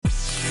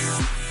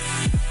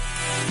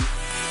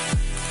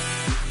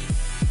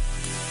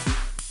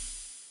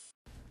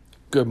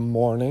Good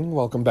morning.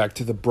 Welcome back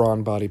to the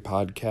Brawn Body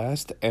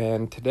Podcast.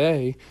 And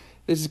today,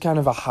 this is kind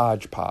of a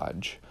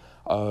hodgepodge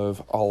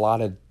of a lot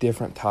of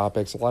different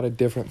topics, a lot of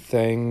different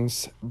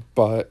things,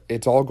 but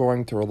it's all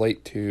going to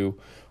relate to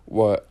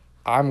what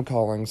I'm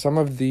calling some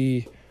of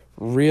the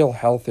real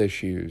health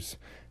issues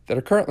that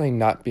are currently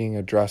not being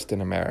addressed in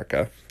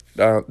America.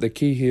 The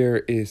key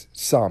here is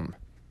some.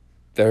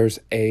 There's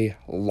a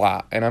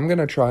lot, and I'm going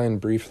to try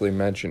and briefly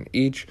mention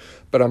each,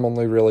 but I'm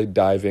only really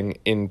diving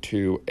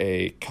into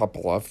a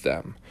couple of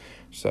them.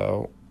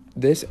 So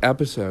this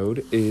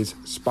episode is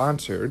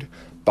sponsored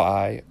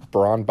by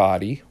Brawn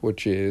Body,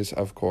 which is,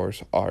 of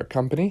course, our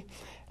company,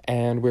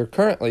 and we're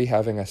currently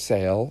having a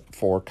sale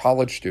for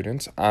college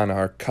students on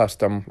our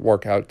custom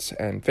workouts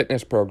and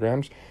fitness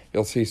programs.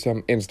 You'll see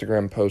some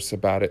Instagram posts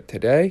about it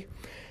today.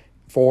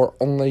 For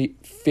only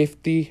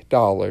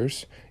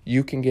 $50,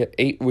 you can get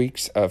 8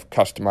 weeks of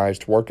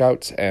customized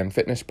workouts and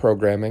fitness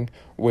programming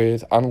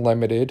with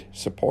unlimited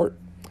support.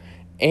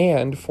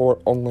 And for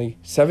only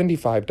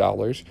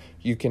 $75,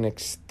 you can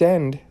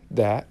extend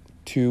that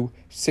to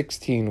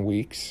 16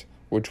 weeks,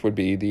 which would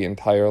be the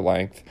entire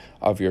length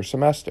of your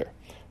semester.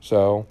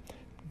 So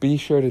be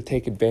sure to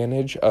take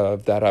advantage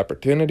of that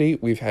opportunity.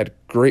 We've had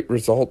great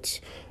results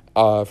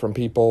from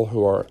people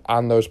who are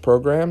on those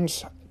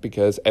programs,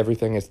 because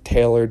everything is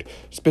tailored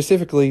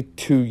specifically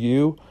to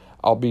you.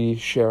 I'll be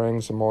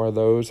sharing some more of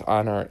those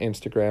on our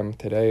Instagram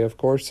today, of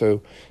course,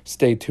 so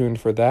stay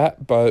tuned for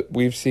that. But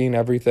we've seen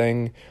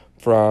everything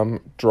from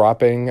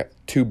dropping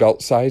 2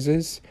 belt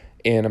sizes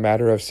in a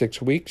matter of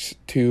 6 weeks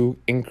to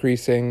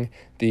increasing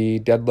the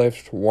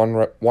deadlift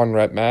one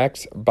rep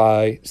max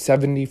by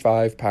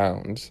 75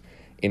 pounds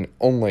in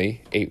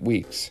only 8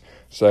 weeks.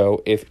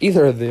 So if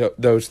either of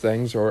those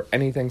things or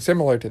anything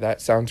similar to that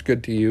sounds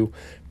good to you,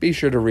 be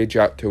sure to reach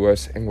out to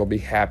us and we'll be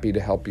happy to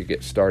help you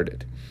get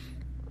started.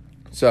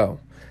 So,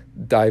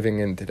 diving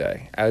in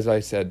today, as I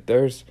said,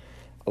 there's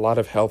a lot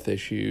of health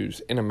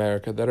issues in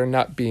America that are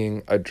not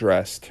being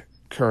addressed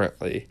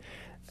currently,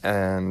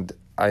 and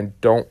I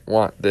don't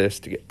want this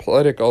to get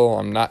political.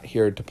 I'm not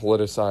here to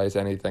politicize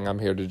anything. I'm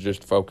here to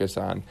just focus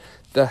on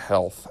the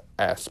health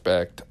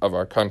aspect of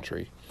our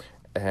country.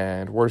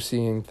 And we're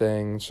seeing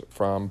things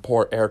from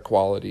poor air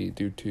quality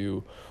due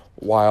to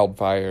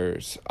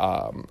wildfires.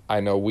 I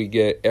know we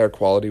get air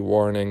quality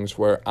warnings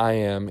where I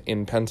am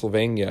in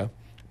Pennsylvania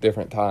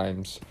different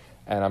times,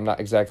 and I'm not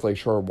exactly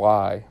sure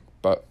why,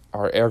 but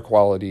our air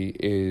quality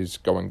is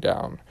going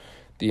down.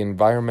 The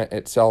environment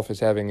itself is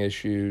having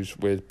issues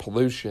with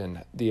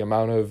pollution. The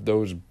amount of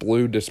those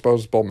blue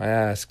disposable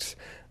masks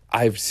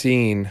I've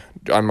seen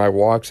on my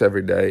walks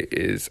every day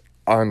is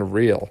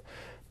unreal.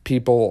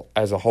 People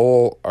as a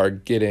whole are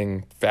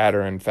getting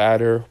fatter and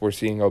fatter. We're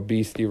seeing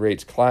obesity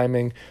rates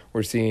climbing.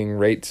 We're seeing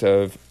rates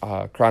of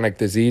chronic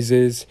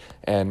diseases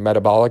and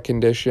metabolic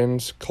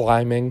conditions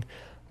climbing.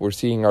 We're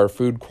seeing our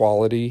food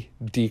quality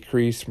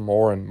decrease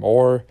more and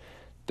more.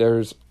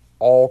 There's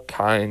all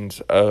kinds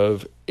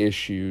of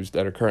issues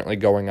that are currently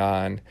going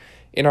on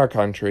in our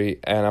country,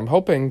 and I'm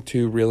hoping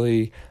to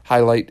really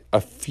highlight a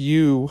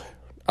few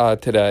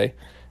today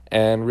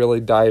and really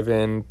dive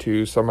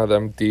into some of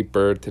them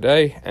deeper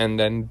today, and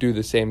then do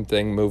the same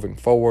thing moving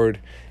forward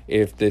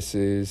if this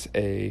is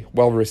a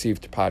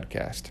well-received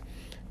podcast.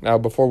 Now,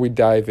 before we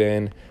dive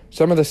in,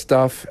 some of the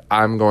stuff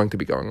I'm going to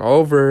be going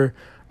over,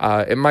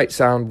 it might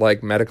sound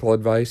like medical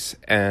advice,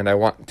 and I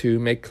want to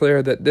make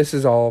clear that this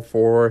is all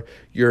for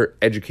your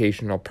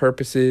educational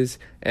purposes,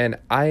 and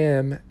I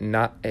am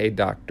not a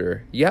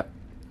doctor yet,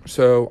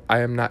 so I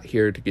am not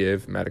here to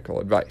give medical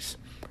advice.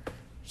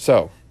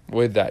 So,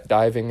 with that,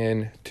 diving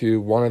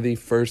into one of the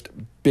first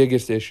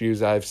biggest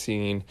issues I've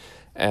seen,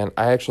 and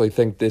I actually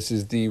think this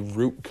is the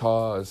root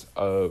cause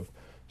of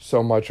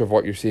so much of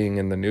what you're seeing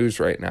in the news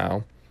right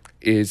now,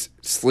 is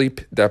sleep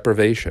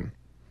deprivation.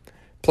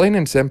 Plain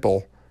and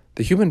simple,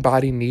 the human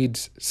body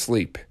needs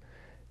sleep.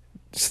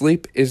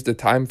 Sleep is the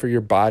time for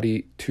your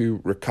body to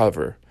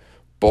recover,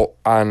 both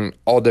on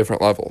all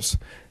different levels.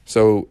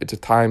 So it's a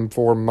time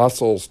for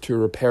muscles to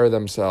repair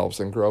themselves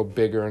and grow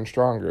bigger and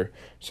stronger.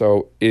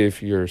 So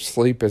if your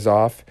sleep is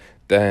off,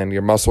 then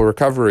your muscle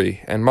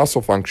recovery and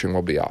muscle function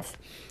will be off.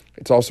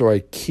 It's also a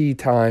key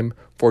time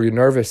for your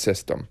nervous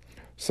system.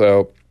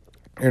 So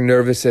your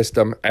nervous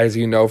system, as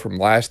you know from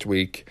last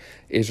week,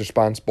 is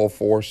responsible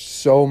for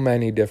so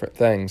many different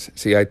things.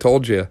 See, I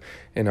told you,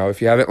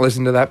 if you haven't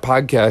listened to that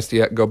podcast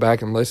yet, go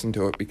back and listen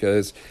to it,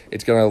 because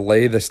it's going to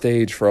lay the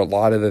stage for a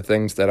lot of the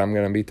things that I'm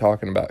going to be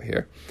talking about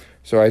here.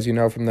 So as you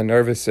know from the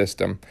nervous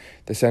system,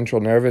 the central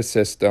nervous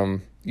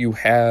system, you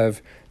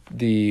have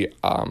the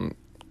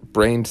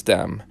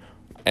brainstem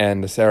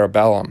and the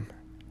cerebellum.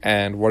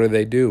 And what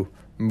do?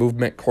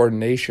 Movement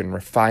coordination,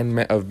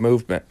 refinement of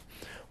movement.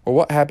 Well,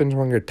 what happens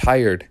when you're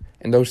tired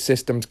and those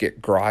systems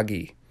get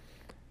groggy?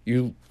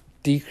 You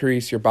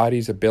decrease your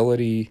body's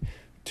ability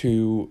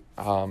to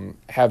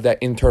have that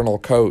internal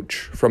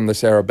coach from the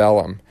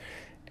cerebellum.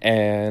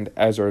 And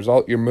as a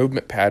result, your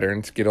movement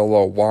patterns get a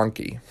little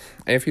wonky.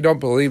 And if you don't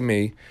believe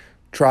me,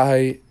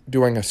 try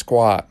doing a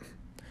squat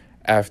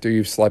after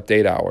you've slept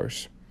 8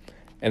 hours.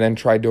 and then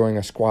try doing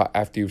a squat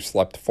after you've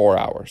slept 4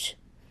 hours.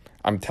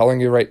 I'm telling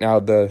you right now,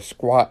 the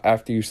squat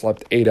after you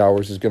slept 8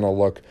 hours is going to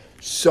look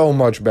so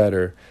much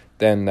better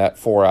than that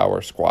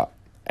 4-hour squat.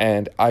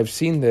 And I've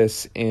seen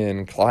this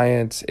in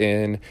clients,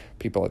 in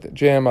people at the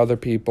gym, other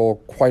people,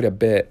 quite a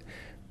bit.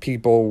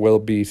 People will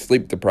be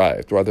sleep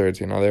deprived, whether it's,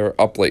 they were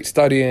up late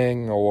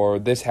studying or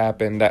this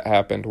happened, that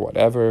happened,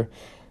 whatever.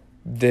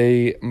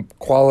 The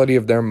quality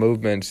of their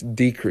movements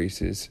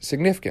decreases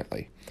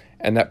significantly.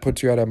 And that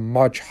puts you at a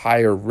much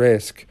higher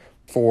risk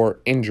for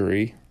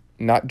injury,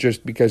 not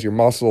just because your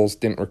muscles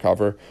didn't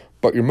recover,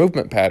 but your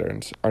movement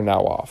patterns are now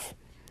off.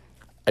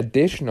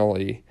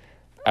 Additionally,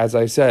 as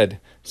I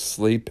said,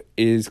 sleep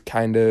is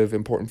kind of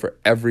important for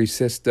every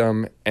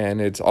system,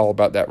 and it's all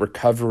about that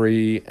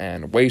recovery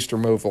and waste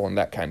removal and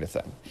that kind of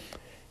thing.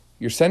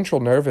 Your central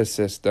nervous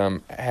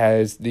system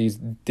has these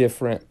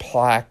different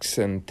plaques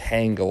and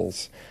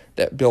tangles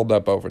that build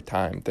up over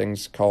time,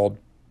 things called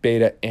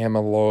beta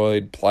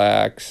amyloid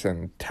plaques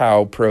and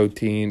tau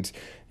proteins.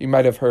 You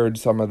might have heard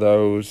some of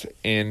those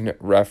in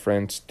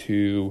reference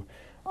to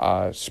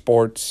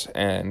sports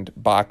and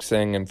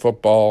boxing and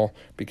football,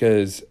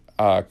 because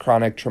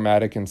chronic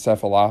traumatic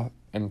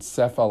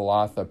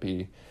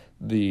encephalopathy,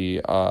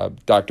 the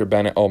Dr.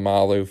 Bennett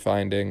Omalu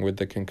finding with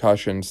the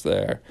concussions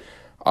there,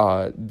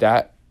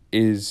 that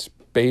is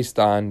based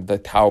on the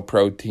tau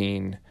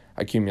protein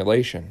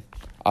accumulation.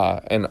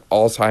 And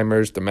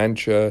Alzheimer's,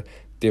 dementia,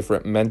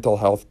 different mental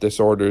health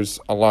disorders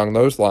along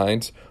those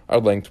lines are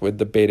linked with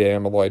the beta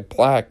amyloid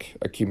plaque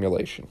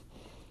accumulation.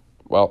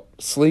 Well,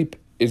 sleep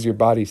is your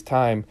body's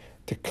time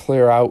to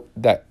clear out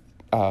that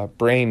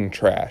brain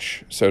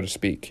trash, so to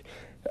speak.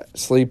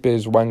 Sleep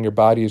is when your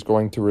body is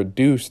going to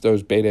reduce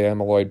those beta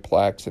amyloid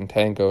plaques and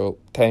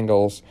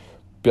tangles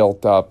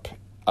built up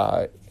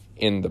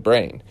in the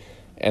brain.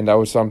 And that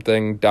was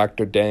something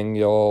Dr.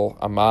 Daniel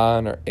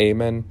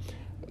Amen,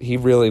 he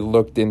really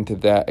looked into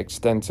that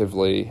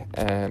extensively,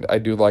 and I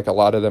do like a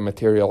lot of the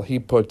material he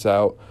puts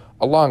out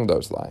along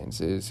those lines.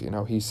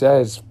 He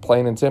says,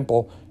 plain and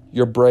simple,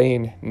 your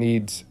brain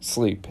needs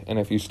sleep. And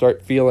if you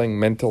start feeling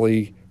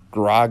mentally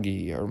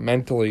groggy or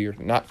mentally you're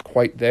not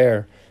quite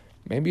there,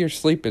 maybe your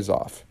sleep is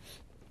off.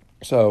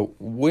 So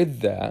with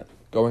that,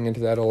 going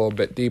into that a little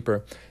bit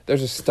deeper,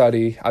 there's a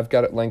study, I've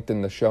got it linked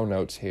in the show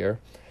notes here,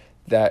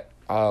 that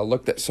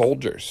looked at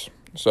soldiers.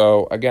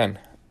 So again,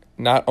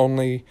 not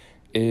only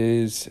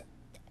is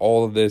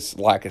all of this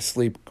lack of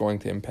sleep going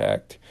to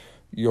impact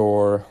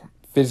your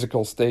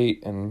physical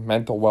state and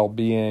mental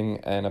well-being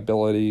and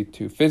ability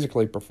to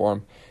physically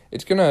perform,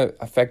 it's going to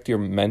affect your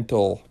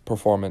mental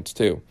performance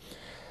too.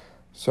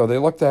 So they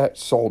looked at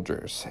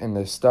soldiers in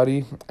this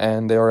study,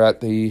 and they were at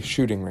the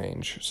shooting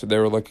range. So they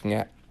were looking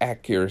at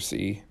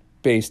accuracy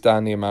based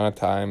on the amount of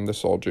time the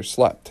soldiers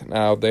slept.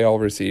 Now, they all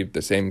received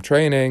the same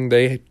training.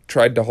 They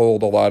tried to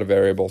hold a lot of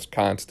variables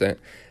constant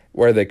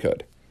where they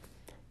could.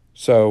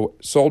 So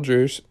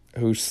soldiers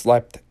who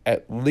slept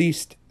at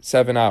least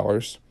 7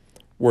 hours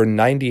were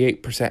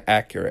 98%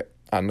 accurate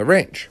on the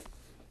range.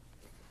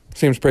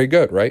 Seems pretty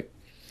good, right?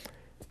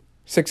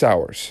 6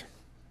 hours.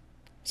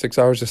 6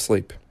 hours of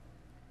sleep.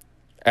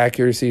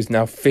 Accuracy is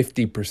now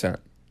 50%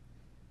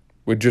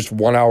 with just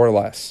 1 hour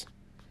less.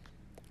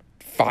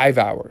 5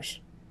 hours.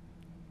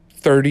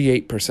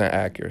 38%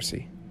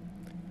 accuracy.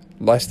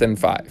 Less than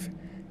 5.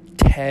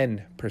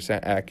 10%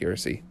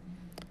 accuracy.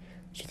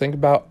 So think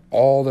about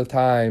all the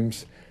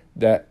times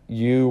that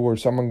you or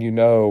someone you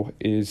know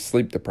is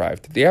sleep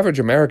deprived. The average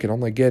American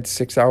only gets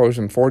 6 hours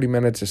and 40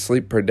 minutes of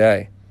sleep per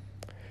day.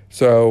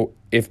 So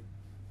if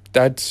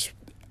that's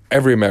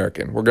every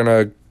American, we're going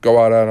to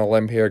go out on a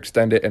limb here,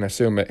 extend it and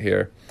assume it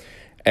here,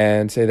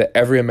 and say that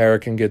every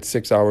American gets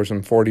 6 hours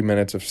and 40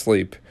 minutes of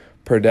sleep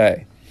per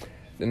day.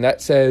 And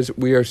that says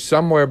we are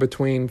somewhere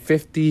between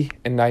 50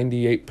 and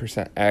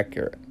 98%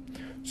 accurate.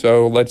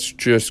 So let's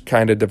just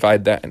kind of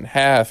divide that in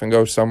half and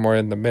go somewhere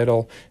in the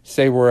middle.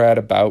 Say we're at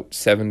about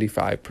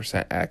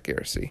 75%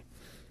 accuracy.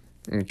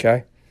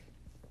 Okay?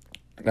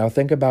 Now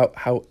think about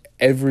how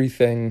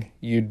everything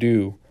you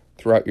do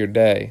throughout your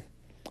day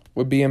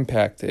would be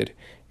impacted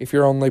if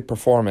you're only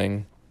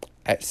performing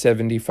at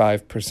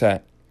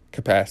 75%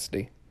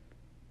 capacity.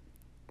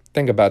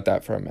 Think about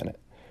that for a minute.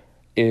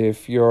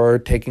 If you're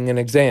taking an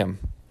exam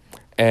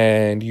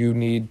and you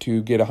need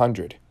to get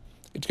 100,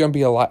 it's going to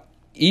be a lot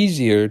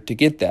easier to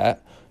get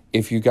that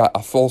if you got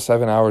a full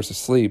 7 hours of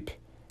sleep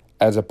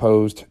as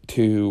opposed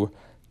to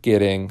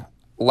getting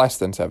less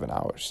than 7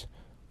 hours.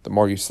 The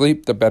more you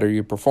sleep, the better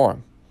you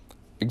perform.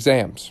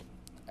 Exams,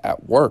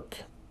 at work,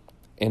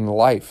 in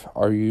life.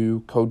 Are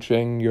you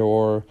coaching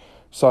your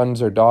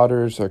sons or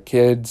daughters or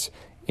kids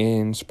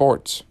in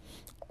sports?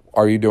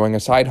 Are you doing a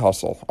side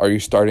hustle? Are you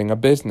starting a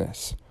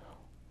business?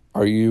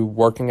 Are you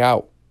working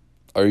out?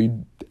 Are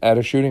you at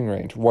a shooting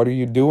range? What are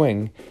you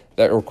doing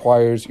that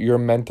requires your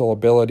mental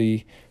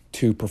ability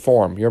to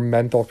perform, your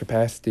mental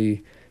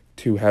capacity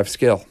to have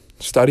skill,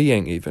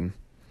 studying even?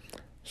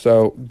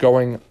 So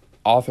going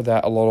off of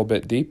that a little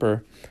bit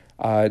deeper,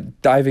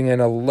 diving in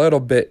a little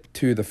bit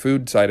to the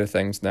food side of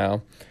things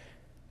now,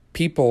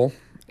 people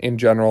in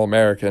general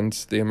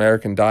Americans, the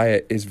American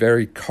diet is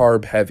very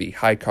carb heavy,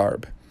 high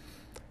carb.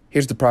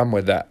 Here's the problem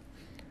with that.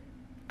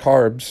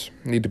 Carbs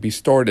need to be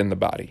stored in the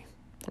body,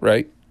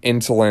 right?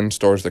 Insulin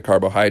stores the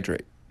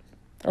carbohydrate.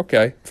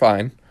 Okay,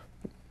 fine.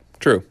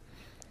 True.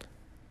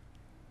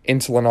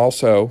 Insulin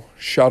also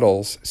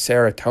shuttles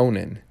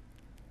serotonin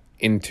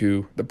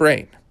into the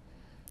brain.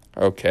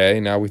 Okay,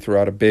 now we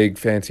throw out a big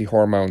fancy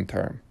hormone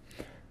term.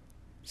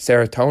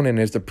 Serotonin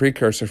is the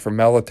precursor for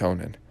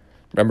melatonin.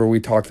 Remember we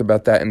talked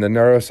about that in the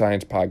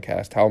neuroscience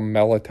podcast, how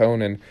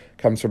melatonin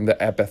comes from the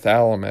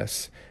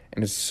epithalamus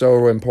and is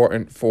so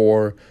important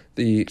for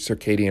the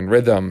circadian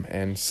rhythm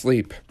and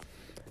sleep.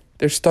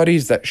 There's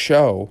studies that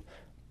show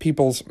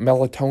people's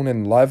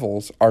melatonin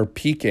levels are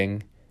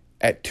peaking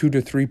at 2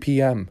 to 3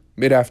 p.m.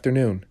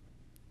 mid-afternoon.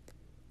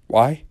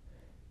 Why?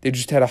 They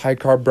just had a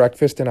high-carb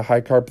breakfast and a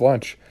high-carb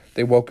lunch.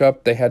 They woke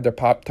up, they had their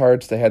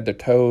Pop-Tarts, they had their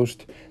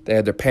toast, they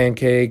had their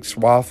pancakes,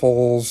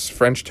 waffles,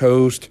 French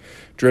toast,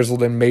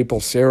 drizzled in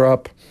maple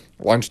syrup.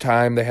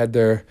 Lunchtime, they had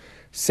their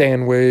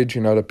sandwich,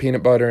 the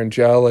peanut butter and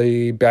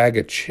jelly, bag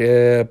of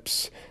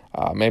chips,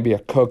 maybe a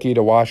cookie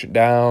to wash it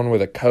down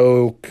with a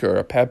Coke or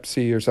a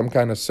Pepsi or some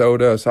kind of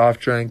soda, a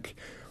soft drink,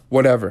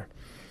 whatever.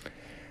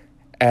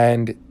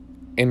 And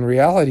in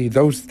reality,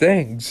 those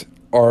things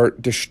are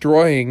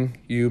destroying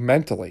you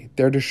mentally.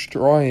 They're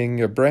destroying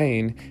your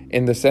brain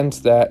in the sense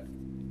that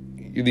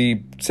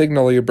the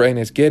signal your brain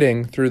is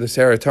getting through the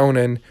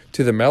serotonin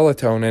to the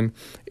melatonin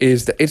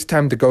is that it's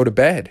time to go to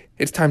bed.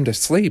 It's time to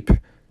sleep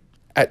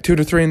at 2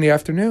 to 3 in the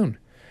afternoon.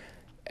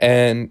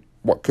 And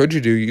what could you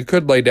do? You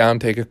could lay down,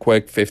 take a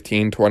quick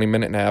 15,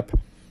 20-minute nap.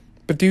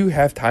 But do you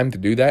have time to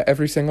do that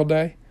every single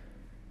day?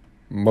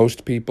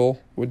 Most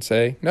people would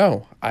say,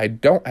 no, I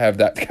don't have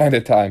that kind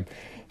of time.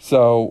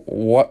 So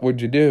what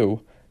would you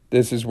do?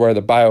 This is where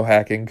the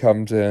biohacking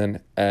comes in,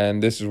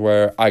 and this is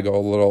where I go a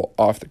little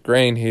off the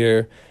grain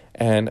here,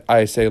 and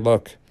I say,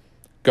 look,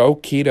 go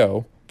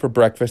keto for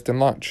breakfast and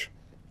lunch.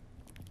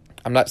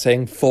 I'm not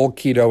saying full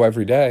keto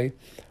every day.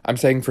 I'm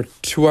saying for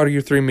 2 out of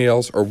your 3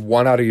 meals, or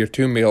 1 out of your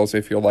 2 meals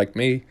if you're like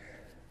me,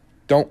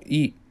 don't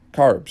eat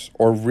carbs,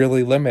 or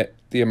really limit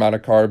the amount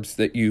of carbs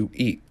that you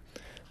eat.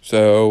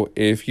 So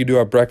if you do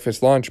a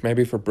breakfast lunch,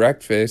 maybe for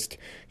breakfast,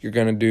 you're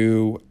going to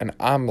do an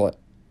omelet,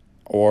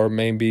 or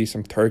maybe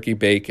some turkey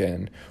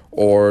bacon,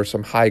 or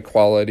some high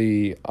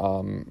quality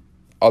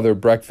other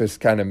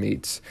breakfast kind of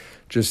meats.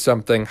 Just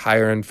something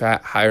higher in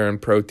fat, higher in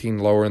protein,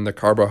 lower in the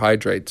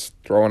carbohydrates.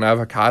 Throw an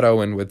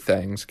avocado in with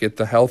things. Get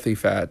the healthy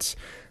fats.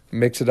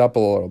 Mix it up a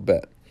little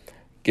bit.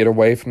 Get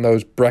away from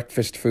those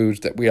breakfast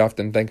foods that we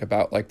often think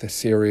about, like the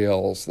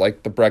cereals,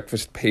 like the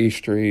breakfast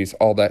pastries,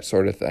 all that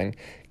sort of thing.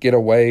 Get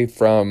away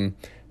from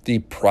the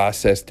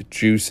processed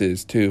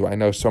juices too. I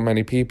know so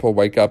many people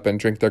wake up and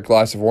drink their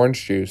glass of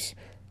orange juice.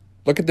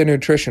 Look at the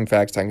nutrition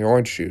facts on your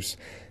orange juice.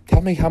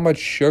 Tell me how much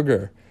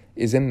sugar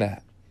is in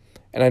that.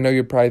 And I know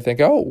you probably think,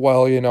 oh,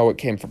 well, it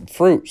came from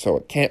fruit, so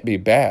it can't be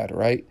bad,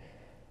 right?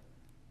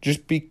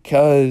 Just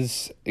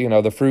because,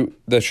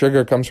 the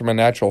sugar comes from a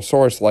natural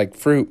source like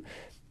fruit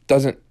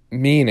doesn't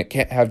mean it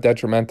can't have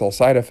detrimental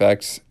side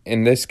effects.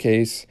 In this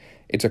case,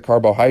 it's a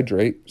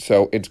carbohydrate,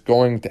 so it's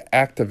going to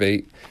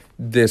activate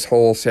this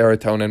whole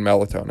serotonin,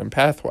 melatonin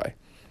pathway.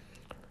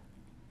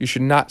 You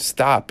should not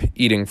stop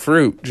eating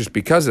fruit just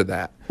because of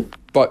that,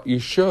 but you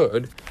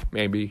should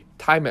maybe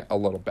time it a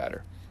little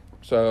better.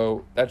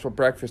 So that's what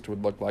breakfast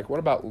would look like. What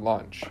about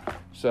lunch?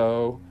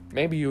 So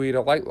maybe you eat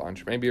a light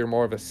lunch. Maybe you're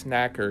more of a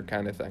snacker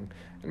kind of thing.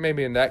 And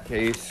maybe in that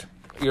case,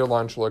 your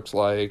lunch looks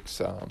like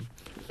some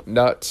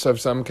nuts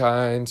of some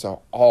kind,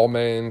 so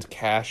almonds,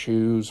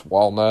 cashews,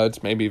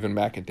 walnuts, maybe even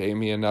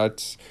macadamia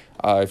nuts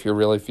if you're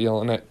really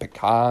feeling it,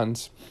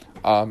 pecans.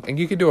 And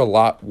you could do a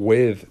lot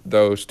with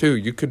those too.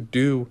 You could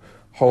do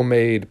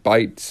homemade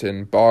bites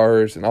and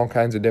bars and all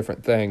kinds of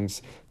different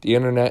things. The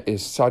internet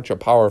is such a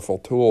powerful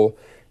tool,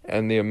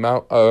 and the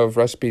amount of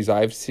recipes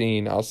I've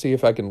seen, I'll see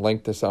if I can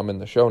link to some in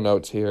the show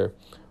notes here.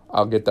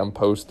 I'll get them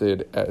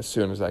posted as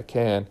soon as I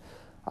can.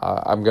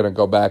 I'm going to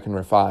go back and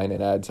refine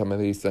and add some of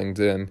these things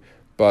in.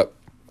 But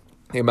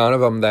the amount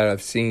of them that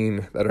I've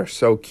seen that are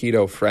so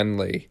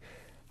keto-friendly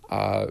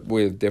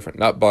with different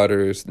nut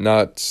butters,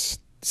 nuts,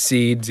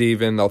 seeds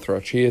even, they'll throw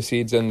chia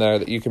seeds in there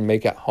that you can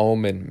make at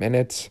home in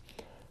minutes.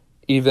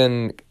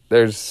 Even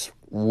there's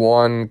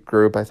one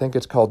group, I think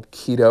it's called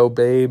Keto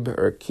Babe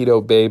or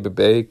Keto Babe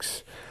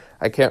Bakes.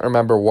 I can't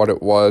remember what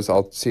it was.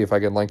 I'll see if I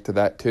can link to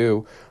that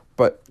too.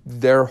 But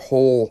their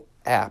whole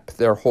app,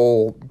 their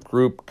whole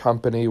group,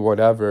 company,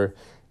 whatever,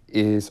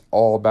 is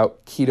all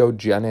about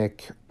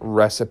ketogenic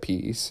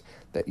recipes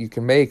that you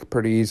can make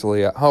pretty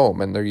easily at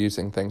home. And they're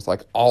using things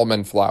like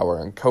almond flour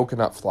and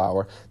coconut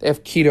flour. They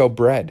have keto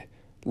bread,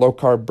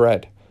 low-carb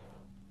bread.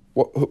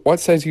 What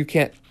says you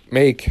can't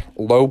make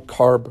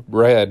low-carb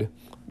bread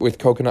with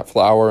coconut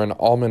flour and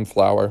almond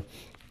flour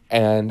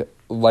and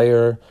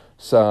layer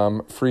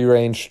some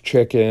free-range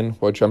chicken,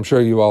 which I'm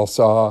sure you all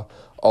saw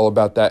all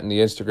about that in the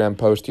Instagram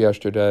post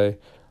yesterday.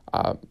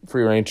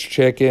 Free-range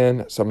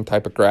chicken, some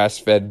type of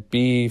grass-fed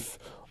beef,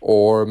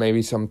 or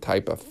maybe some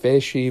type of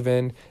fish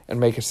even, and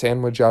make a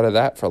sandwich out of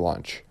that for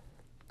lunch.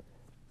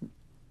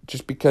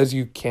 Just because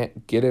you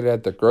can't get it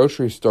at the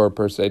grocery store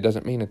per se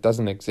doesn't mean it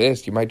doesn't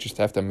exist. You might just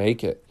have to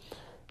make it.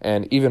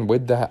 And even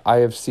with that, I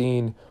have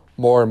seen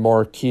more and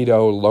more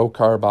keto,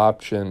 low-carb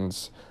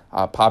options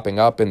popping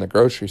up in the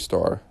grocery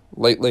store.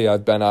 Lately,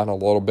 I've been on a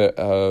little bit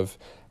of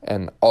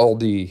an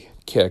Aldi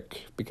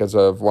kick because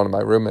of one of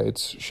my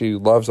roommates. She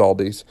loves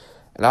Aldi's.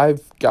 And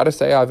I've got to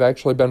say, I've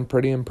actually been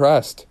pretty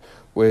impressed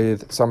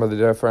with some of the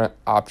different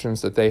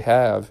options that they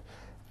have.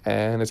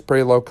 And it's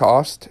pretty low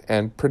cost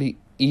and pretty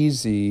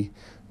easy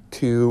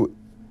to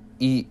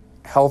eat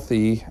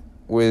healthy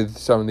with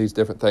some of these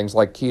different things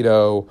like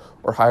keto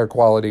or higher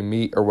quality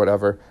meat or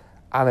whatever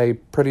on a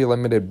pretty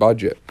limited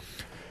budget.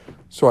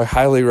 So I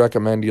highly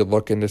recommend you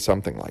look into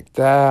something like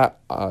that.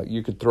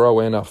 You could throw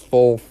in a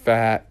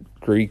full-fat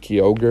Greek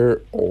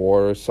yogurt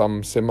or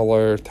some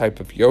similar type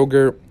of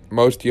yogurt.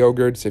 Most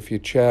yogurts, if you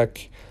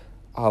check,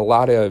 a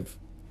lot of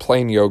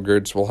plain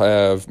yogurts will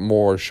have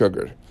more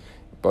sugar.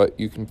 But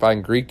you can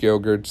find Greek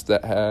yogurts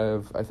that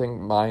have, I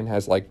think mine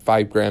has like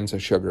 5 grams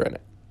of sugar in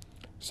it.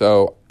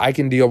 So I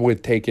can deal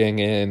with taking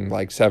in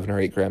like 7 or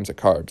 8 grams of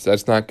carbs.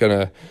 That's not going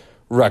to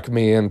wreck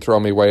me and throw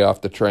me way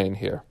off the train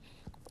here.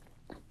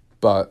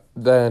 But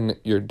then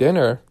your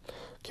dinner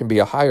can be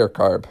a higher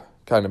carb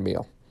kind of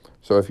meal.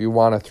 So if you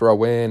want to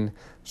throw in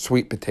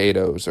sweet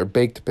potatoes or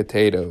baked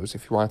potatoes,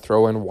 if you want to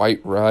throw in white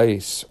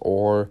rice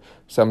or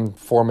some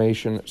form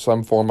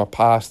of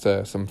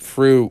pasta, some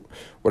fruit,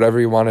 whatever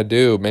you want to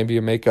do. Maybe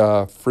you make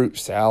a fruit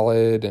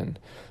salad and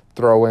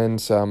throw in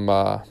some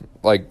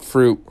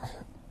fruit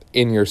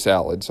in your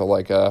salad. So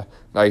like a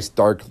nice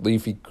dark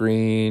leafy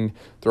green,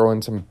 throw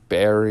in some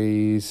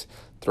berries,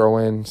 throw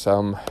in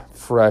some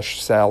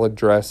fresh salad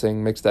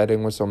dressing, mix that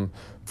in with some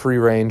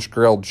free-range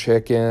grilled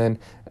chicken,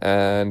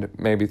 and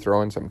maybe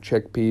throw in some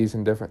chickpeas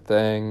and different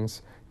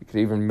things. You could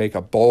even make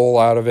a bowl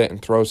out of it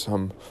and throw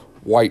some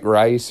white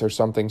rice or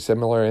something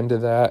similar into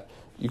that.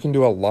 You can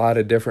do a lot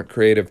of different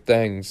creative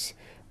things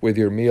with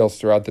your meals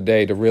throughout the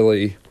day to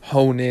really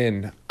hone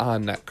in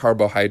on that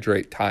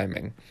carbohydrate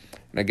timing.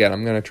 And again,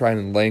 I'm going to try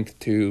and link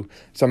to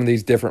some of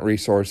these different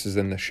resources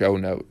in the show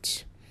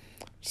notes.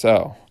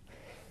 So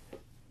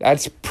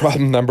that's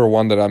problem number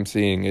one that I'm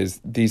seeing is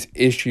these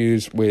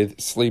issues with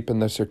sleep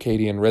and the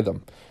circadian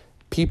rhythm.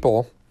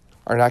 People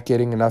are not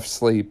getting enough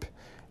sleep,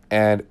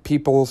 and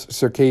people's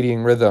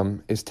circadian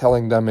rhythm is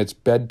telling them it's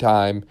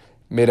bedtime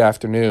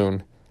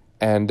mid-afternoon,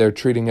 and they're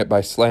treating it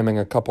by slamming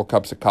a couple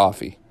cups of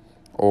coffee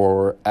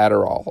or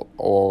Adderall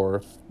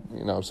or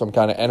some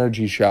kind of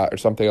energy shot or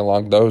something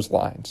along those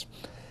lines.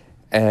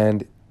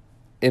 And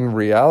in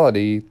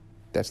reality,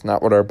 that's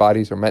not what our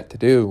bodies are meant to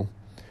do.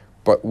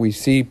 But we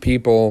see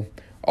people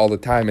all the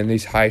time in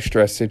these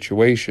high-stress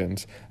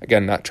situations.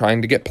 Again, not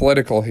trying to get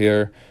political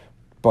here,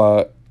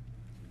 but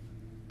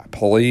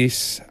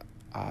police,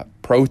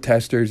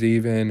 protesters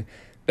even,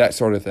 that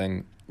sort of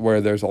thing,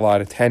 where there's a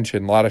lot of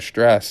tension, a lot of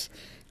stress.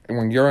 And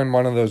when you're in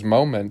one of those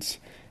moments,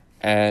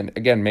 and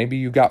again, maybe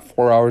you got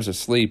 4 hours of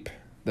sleep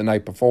the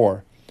night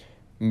before,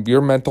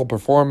 your mental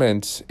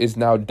performance is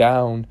now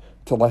down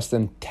to less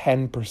than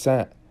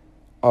 10%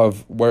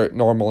 of where it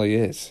normally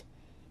is.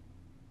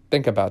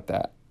 Think about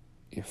that.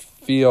 You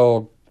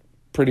feel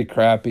pretty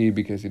crappy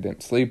because you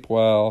didn't sleep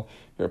well.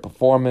 Your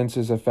performance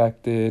is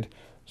affected.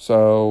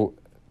 So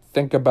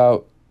think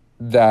about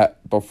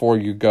that before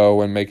you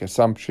go and make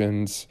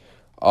assumptions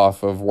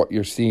off of what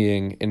you're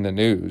seeing in the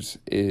news.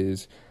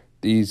 Is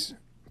these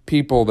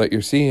people that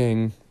you're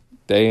seeing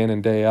day in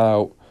and day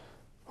out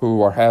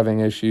who are having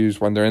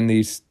issues when they're in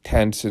these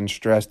tense and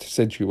stressed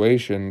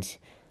situations,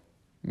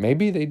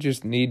 maybe they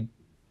just need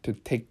to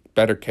take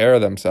better care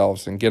of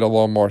themselves and get a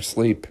little more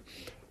sleep.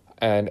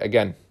 And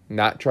again,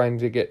 not trying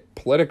to get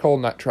political,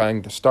 not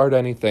trying to start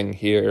anything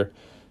here,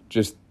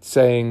 just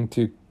saying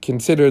to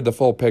consider the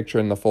full picture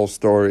and the full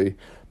story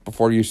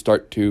before you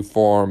start to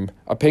form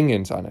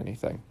opinions on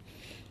anything.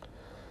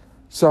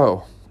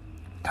 So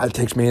that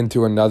takes me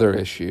into another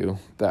issue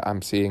that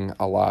I'm seeing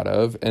a lot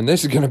of, and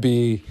this is going to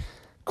be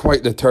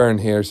quite the turn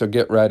here, so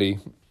get ready.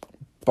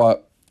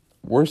 But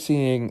we're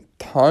seeing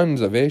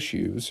tons of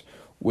issues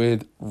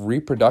with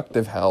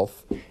reproductive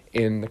health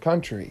in the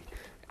country,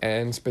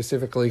 and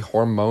specifically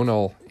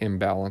hormonal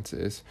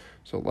imbalances.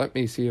 So let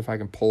me see if I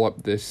can pull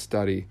up this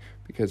study,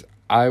 because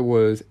I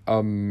was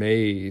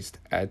amazed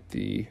at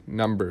the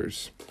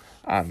numbers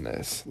on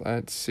this.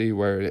 Let's see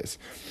where it is.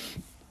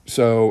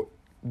 So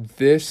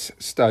this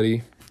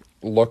study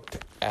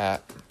looked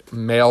at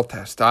male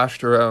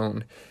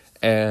testosterone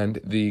and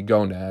the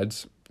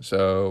gonads.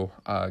 So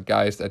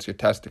guys, that's your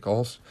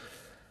testicles.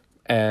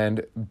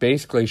 And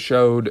basically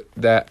showed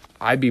that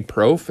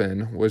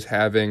ibuprofen was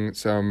having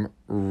some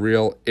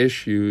real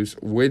issues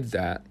with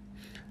that.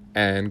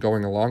 And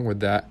going along with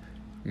that,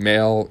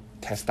 male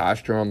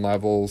testosterone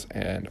levels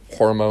and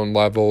hormone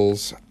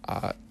levels,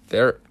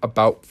 they're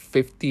about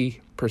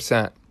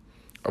 50%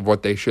 of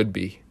what they should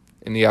be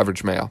in the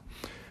average male.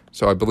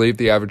 So I believe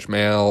the average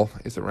male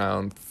is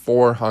around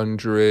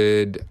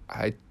 400,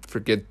 I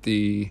forget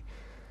the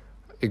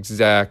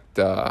exact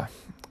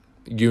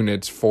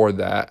units for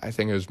that. I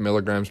think it was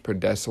milligrams per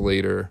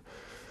deciliter.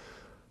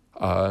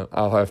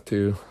 I'll have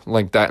to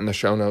link that in the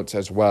show notes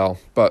as well.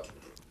 But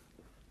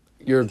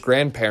your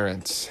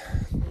grandparents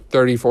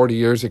 30, 40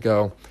 years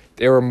ago,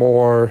 they were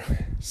more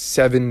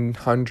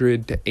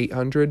 700 to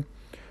 800.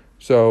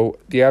 So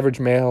the average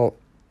male,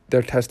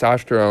 their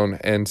testosterone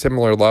and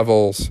similar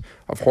levels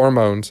of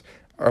hormones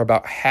are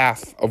about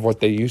half of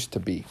what they used to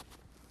be.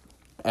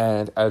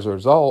 And as a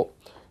result,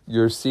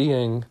 you're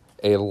seeing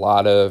a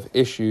lot of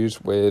issues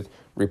with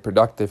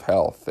reproductive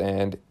health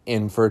and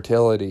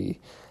infertility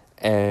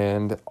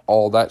and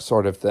all that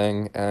sort of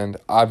thing. And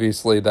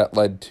obviously that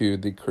led to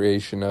the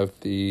creation of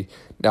the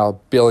now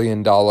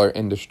billion-dollar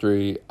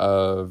industry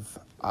of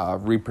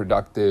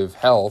reproductive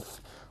health,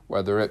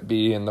 whether it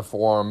be in the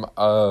form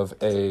of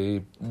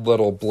a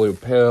little blue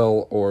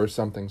pill or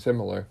something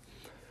similar.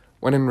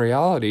 When in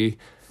reality,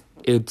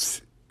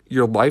 it's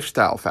your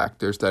lifestyle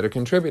factors that are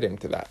contributing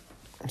to that.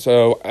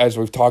 So as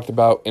we've talked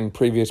about in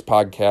previous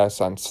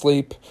podcasts on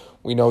sleep,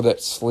 we know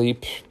that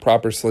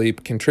proper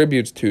sleep,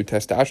 contributes to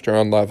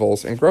testosterone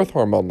levels and growth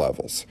hormone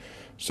levels.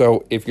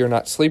 So if you're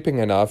not sleeping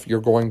enough,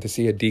 you're going to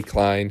see a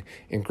decline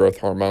in growth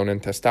hormone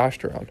and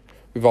testosterone.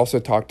 We've also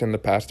talked in the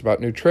past about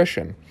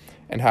nutrition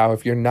and how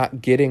if you're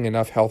not getting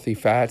enough healthy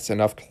fats,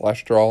 enough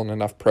cholesterol, and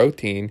enough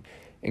protein,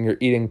 and you're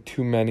eating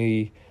too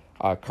many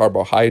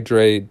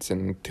carbohydrates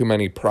and too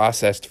many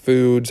processed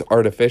foods,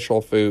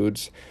 artificial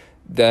foods,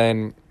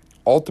 then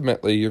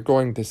ultimately you're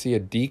going to see a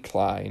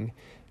decline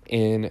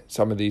in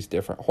some of these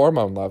different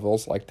hormone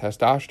levels like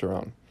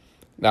testosterone.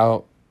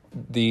 Now,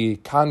 the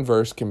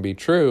converse can be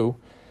true.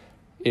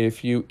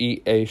 If you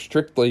eat a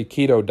strictly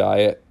keto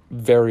diet,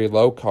 very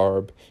low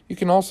carb, you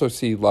can also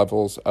see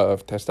levels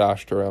of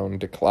testosterone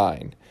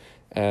decline.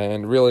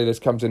 And really this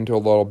comes into a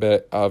little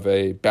bit of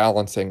a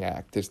balancing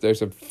act.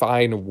 There's a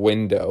fine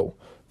window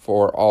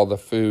for all the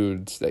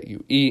foods that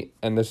you eat,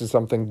 and this is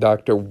something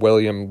Dr.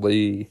 William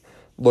Li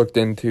looked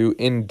into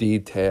in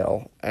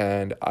detail,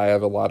 and I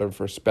have a lot of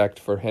respect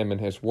for him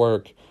and his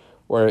work,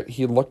 where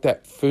he looked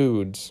at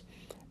foods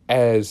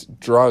as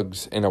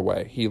drugs in a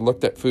way. He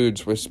looked at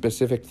foods with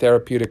specific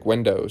therapeutic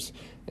windows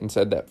and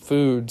said that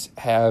foods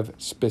have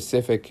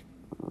specific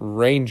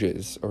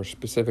ranges or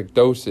specific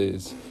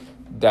doses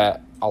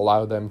that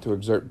allow them to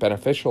exert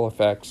beneficial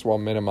effects while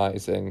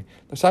minimizing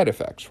the side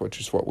effects, which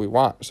is what we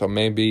want. So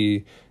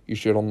maybe you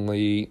should only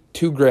eat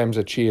 2 grams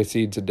of chia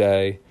seeds a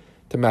day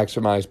to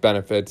maximize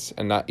benefits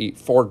and not eat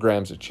 4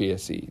 grams of chia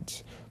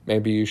seeds.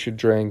 Maybe you should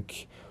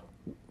drink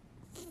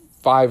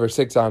 5 or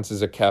 6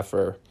 ounces of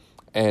kefir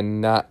and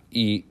not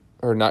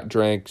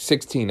drink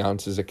 16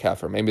 ounces of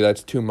kefir. Maybe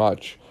that's too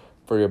much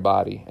for your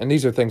body. And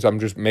these are things I'm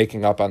just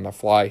making up on the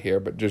fly here,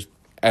 but just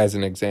as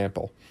an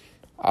example.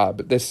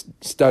 But this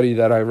study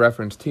that I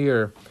referenced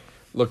here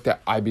looked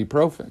at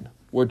ibuprofen,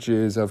 which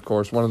is, of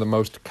course, one of the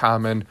most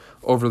common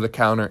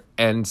over-the-counter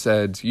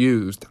NSAIDs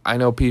used. I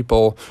know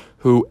people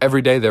who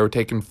every day they were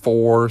taking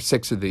 4,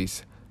 6 of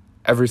these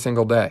every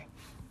single day.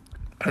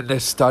 And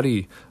this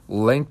study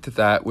linked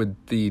that with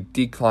the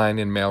decline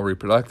in male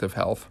reproductive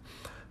health.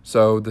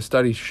 So the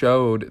study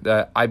showed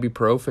that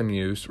ibuprofen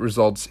use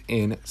results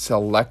in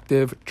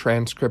selective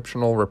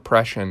transcriptional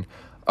repression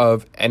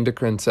of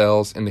endocrine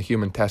cells in the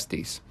human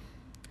testes.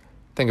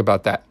 Think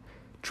about that.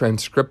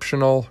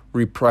 Transcriptional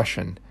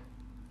repression.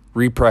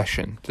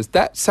 Does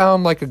that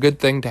sound like a good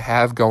thing to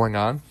have going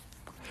on?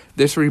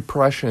 This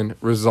repression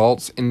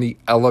results in the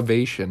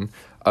elevation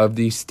of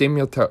the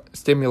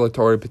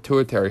stimulatory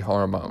pituitary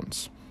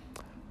hormones.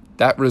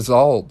 That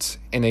results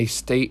in a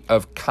state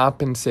of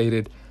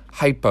compensated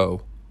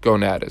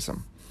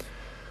hypogonadism.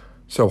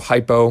 So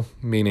hypo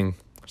meaning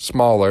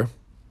smaller,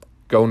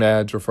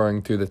 gonads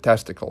referring to the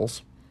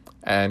testicles,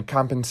 and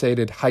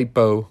compensated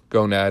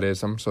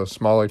hypogonadism, so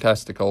smaller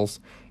testicles,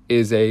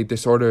 is a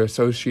disorder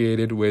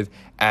associated with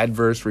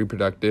adverse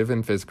reproductive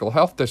and physical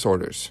health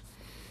disorders.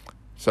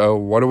 So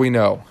what do we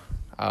know?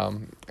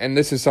 And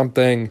this is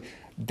something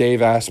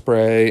Dave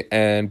Asprey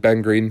and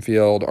Ben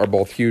Greenfield are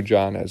both huge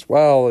on as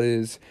well,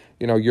 is,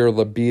 your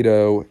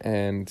libido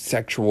and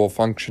sexual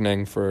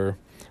functioning, for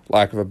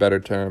lack of a better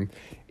term,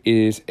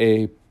 is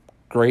a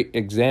great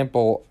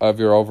example of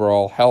your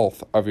overall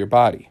health of your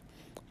body.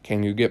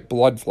 Can you get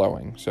blood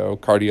flowing? So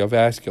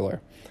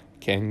cardiovascular.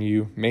 Can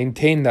you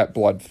maintain that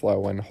blood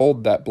flow and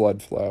hold that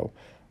blood flow?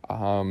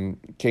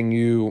 Can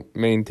you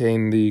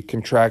maintain the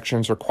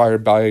contractions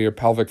required by your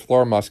pelvic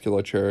floor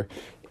musculature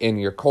in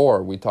your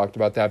core? We talked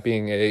about that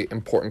being an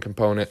important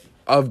component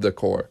of the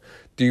core.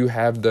 Do you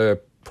have the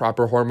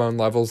proper hormone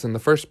levels in the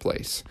first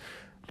place?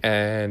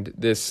 And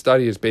this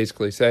study is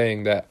basically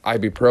saying that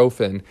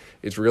ibuprofen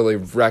is really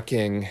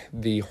wrecking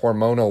the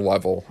hormonal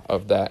level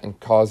of that and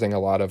causing a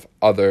lot of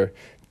other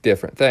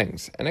different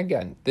things. And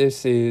again,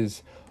 this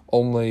is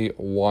only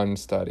one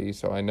study.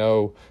 So I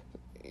know,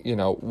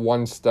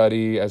 one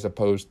study as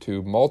opposed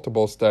to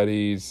multiple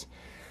studies,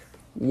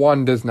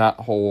 one does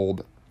not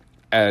hold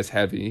as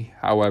heavy.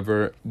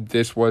 However,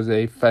 this was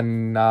a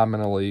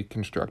phenomenally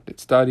constructed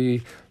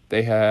study.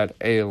 They had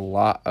a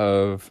lot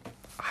of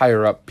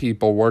higher up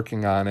people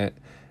working on it.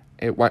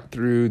 It went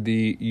through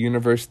the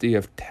University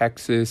of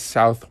Texas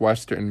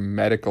Southwestern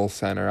Medical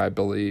Center, I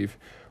believe,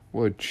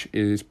 which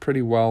is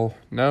pretty well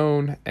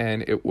known,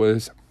 and it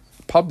was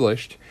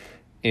published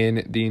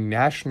in the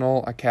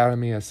National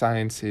Academy of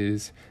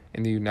Sciences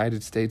in the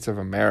United States of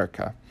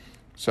America.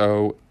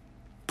 So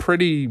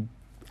pretty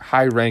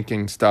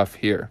high-ranking stuff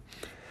here.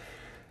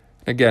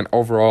 Again,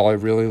 overall, I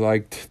really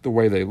liked the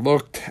way they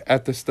looked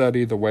at the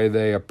study, the way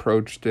they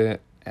approached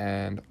it,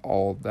 and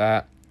all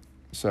that.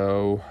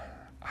 So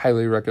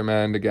highly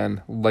recommend,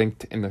 again,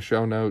 linked in the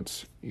show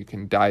notes. You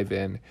can dive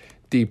in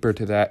deeper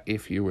to that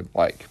if you would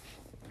like.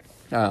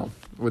 Now,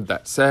 with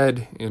that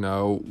said,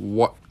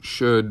 what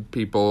should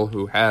people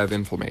who have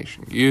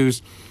inflammation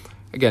use?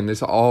 Again,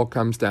 this all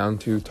comes down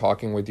to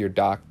talking with your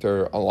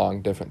doctor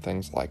along different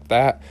things like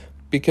that.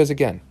 Because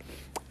again,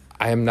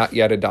 I am not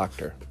yet a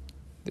doctor.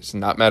 This is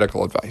not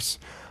medical advice.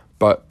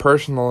 But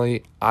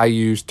personally, I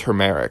use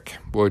turmeric,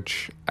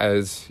 which,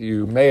 as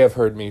you may have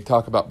heard me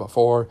talk about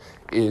before,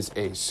 is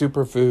a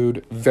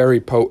superfood,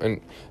 very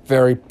potent,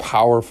 very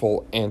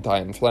powerful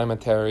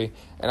anti-inflammatory,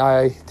 and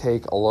I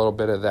take a little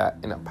bit of that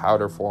in a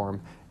powder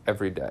form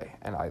every day,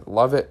 and I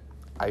love it.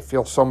 I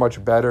feel so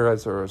much better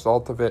as a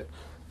result of it,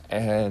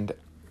 and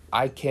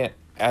I can't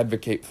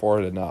advocate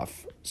for it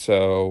enough.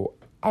 So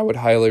I would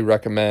highly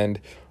recommend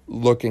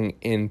looking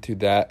into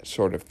that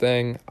sort of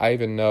thing. I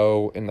even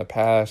know in the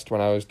past when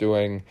I was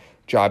doing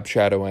job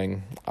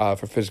shadowing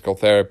for physical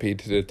therapy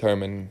to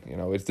determine,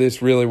 is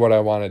this really what I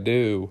want to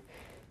do?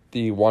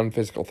 The one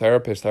physical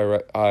therapist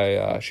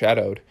I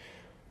shadowed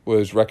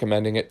was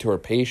recommending it to her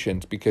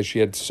patients because she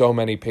had so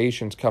many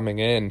patients coming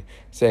in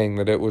saying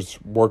that it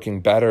was working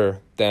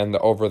better than the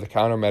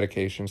over-the-counter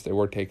medications they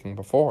were taking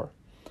before.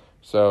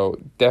 So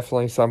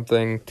definitely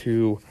something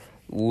to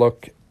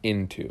look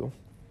into.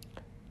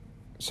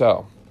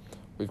 So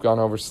we've gone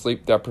over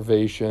sleep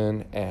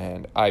deprivation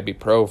and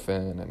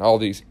ibuprofen and all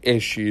these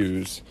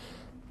issues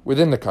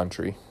within the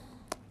country.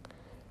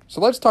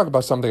 So let's talk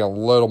about something a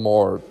little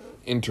more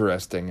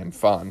interesting and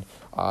fun.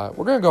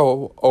 We're going to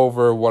go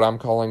over what I'm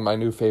calling my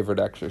new favorite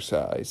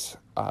exercise,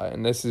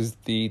 and this is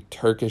the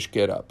Turkish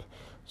get-up.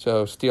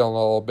 So stealing a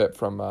little bit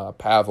from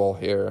Pavel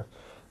here,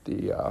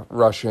 the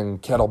Russian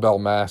kettlebell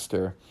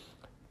master.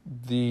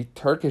 The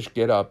Turkish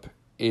get-up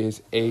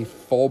is a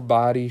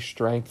full-body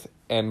strength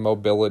and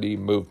mobility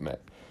movement.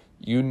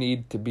 You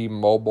need to be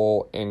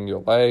mobile in your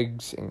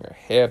legs, in your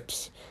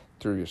hips,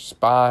 through your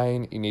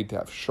spine. You need to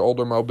have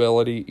shoulder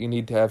mobility. You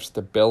need to have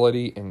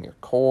stability in your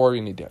core.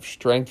 You need to have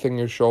strength in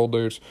your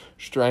shoulders,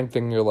 strength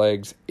in your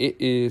legs. It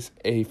is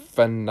a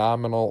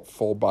phenomenal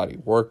full body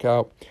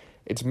workout.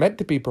 It's meant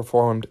to be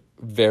performed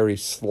very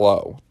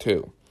slow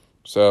too.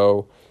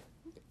 So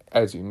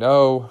as you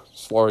know,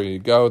 slower you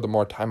go, the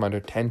more time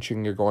under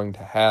tension you're going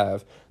to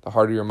have, the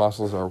harder your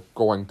muscles are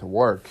going to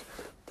work.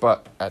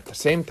 But at the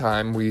same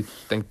time, we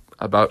think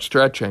about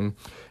stretching,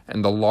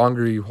 and the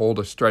longer you hold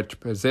a stretch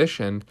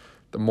position,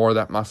 the more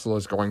that muscle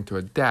is going to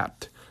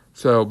adapt.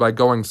 So by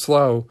going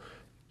slow,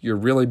 you're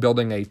really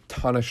building a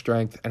ton of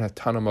strength and a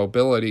ton of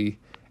mobility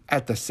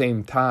at the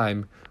same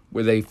time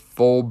with a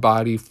full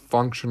body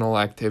functional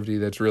activity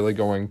that's really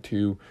going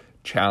to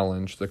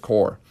challenge the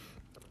core.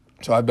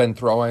 So I've been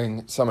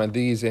throwing some of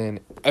these in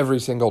every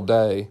single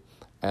day.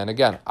 And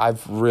again,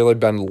 I've really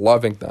been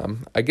loving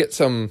them. I get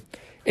some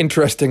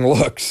interesting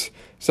looks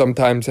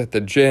sometimes at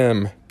the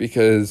gym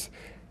because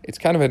it's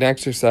kind of an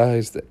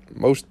exercise that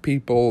most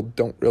people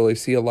don't really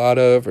see a lot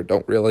of or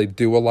don't really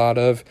do a lot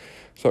of.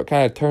 So it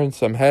kind of turns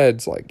some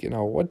heads like,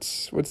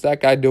 what's that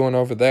guy doing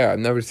over there? I've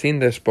never seen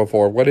this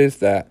before. What is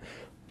that?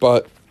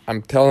 But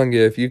I'm telling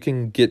you, if you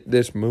can get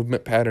this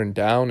movement pattern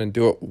down and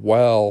do it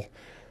well,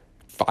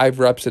 5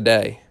 reps a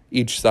day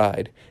each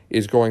side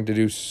is going to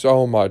do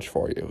so much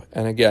for you.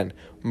 And again,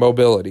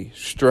 mobility,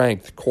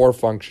 strength, core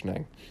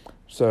functioning.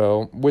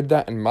 So with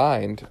that in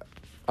mind,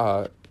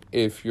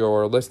 if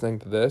you're listening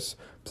to this,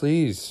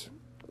 please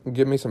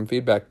give me some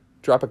feedback.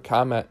 Drop a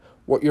comment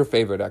what your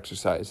favorite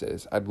exercise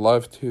is. I'd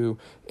love to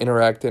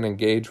interact and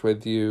engage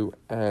with you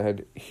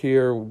and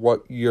hear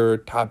what your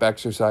top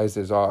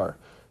exercises are.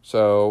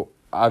 So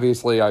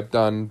obviously I've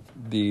done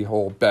the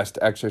whole best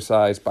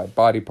exercise by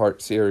body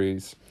part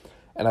series,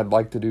 and I'd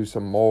like to do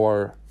some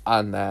more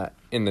on that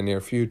in the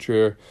near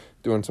future,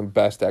 doing some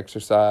best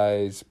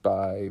exercise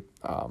by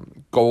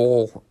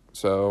goal.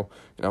 So,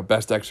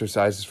 best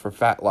exercises for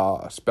fat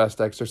loss,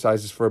 best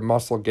exercises for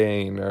muscle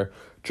gain or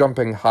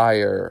jumping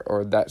higher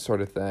or that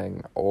sort of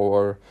thing,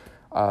 or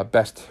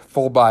best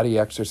full body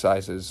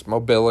exercises,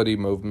 mobility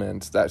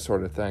movements, that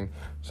sort of thing.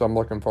 So I'm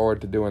looking forward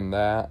to doing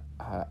that.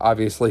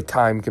 Obviously,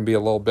 time can be a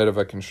little bit of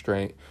a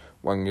constraint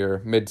when you're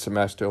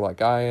mid-semester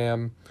like I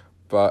am,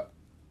 but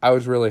I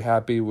was really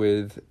happy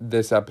with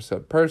this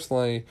episode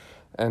personally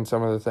and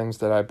some of the things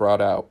that I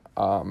brought out.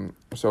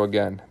 So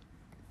again,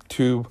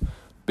 2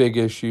 big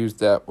issues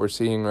that we're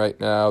seeing right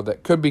now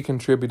that could be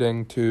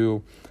contributing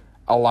to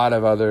a lot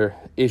of other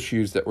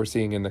issues that we're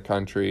seeing in the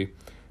country.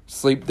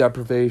 Sleep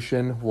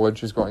deprivation,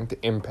 which is going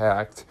to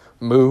impact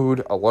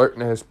mood,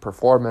 alertness,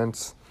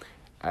 performance,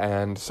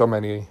 and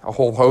a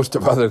whole host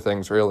of other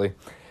things, really,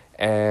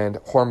 and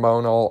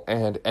hormonal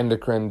and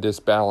endocrine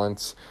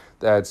disbalance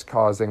that's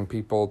causing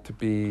people to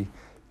be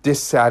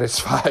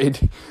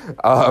dissatisfied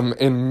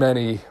in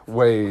many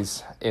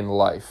ways in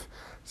life.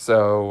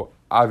 So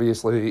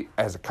obviously,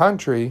 as a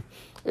country,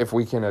 if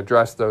we can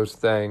address those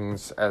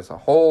things as a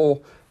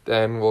whole,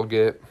 then we'll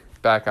get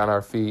back on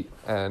our feet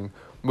and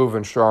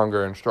moving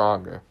stronger and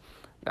stronger.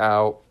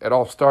 Now, it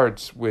all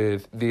starts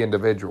with the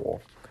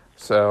individual.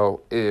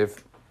 So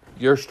if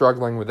you're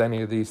struggling with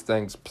any of these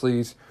things,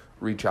 please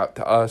reach out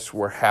to us.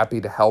 We're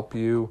happy to help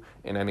you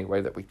in any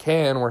way that we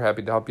can. We're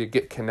happy to help you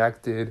get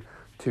connected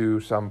to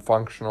some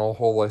functional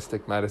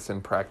holistic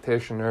medicine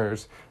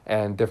practitioners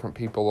and different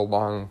people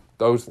along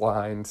those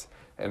lines.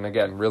 And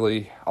again,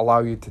 really allow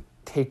you to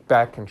take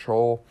back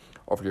control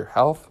of your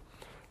health.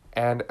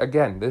 And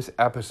again, this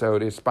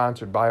episode is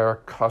sponsored by our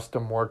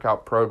custom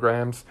workout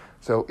programs.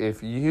 So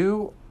if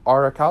you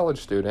are a college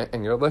student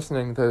and you're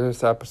listening to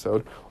this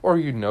episode, or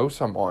you know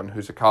someone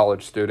who's a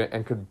college student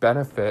and could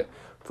benefit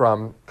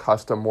from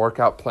custom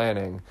workout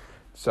planning,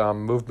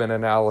 some movement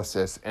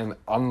analysis, and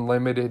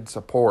unlimited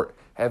support,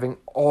 having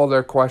all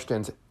their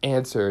questions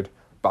answered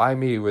by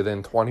me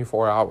within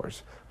 24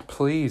 hours,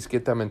 please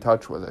get them in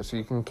touch with us.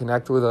 You can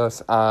connect with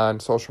us on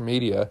social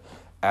media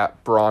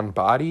at Brawn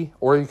Body,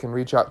 or you can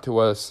reach out to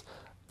us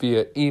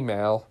via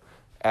email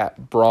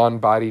at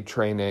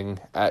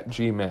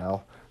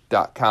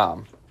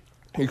brawnbodytraining@gmail.com.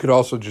 You could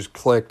also just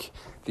click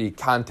the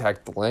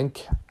contact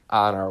link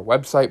on our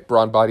website,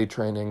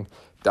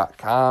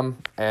 brawnbodytraining.com,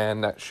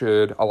 and that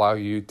should allow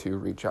you to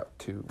reach out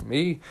to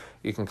me.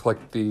 You can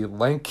click the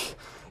link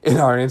in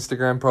our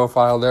Instagram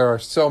profile. There are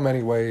so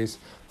many ways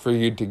for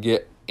you to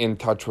get in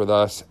touch with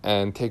us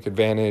and take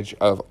advantage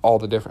of all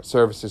the different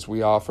services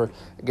we offer.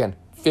 Again,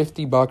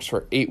 $50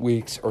 for 8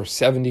 weeks or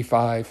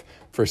 $75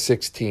 for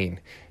 16.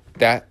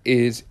 That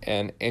is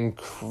an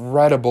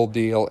incredible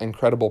deal,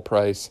 incredible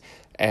price,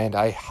 and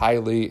I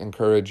highly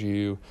encourage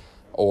you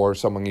or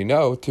someone you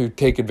know to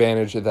take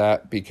advantage of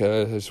that,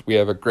 because we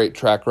have a great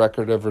track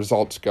record of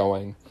results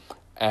going,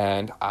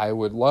 and I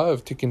would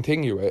love to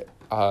continue it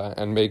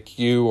and make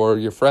you or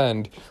your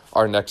friend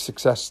our next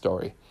success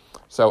story.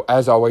 So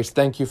as always,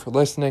 thank you for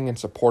listening and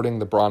supporting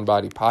the Brawn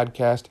Body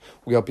Podcast.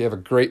 We hope you have a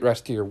great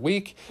rest of your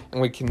week,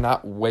 and we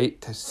cannot wait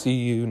to see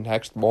you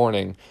next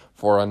morning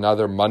for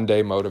another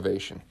Monday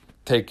Motivation.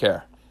 Take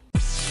care.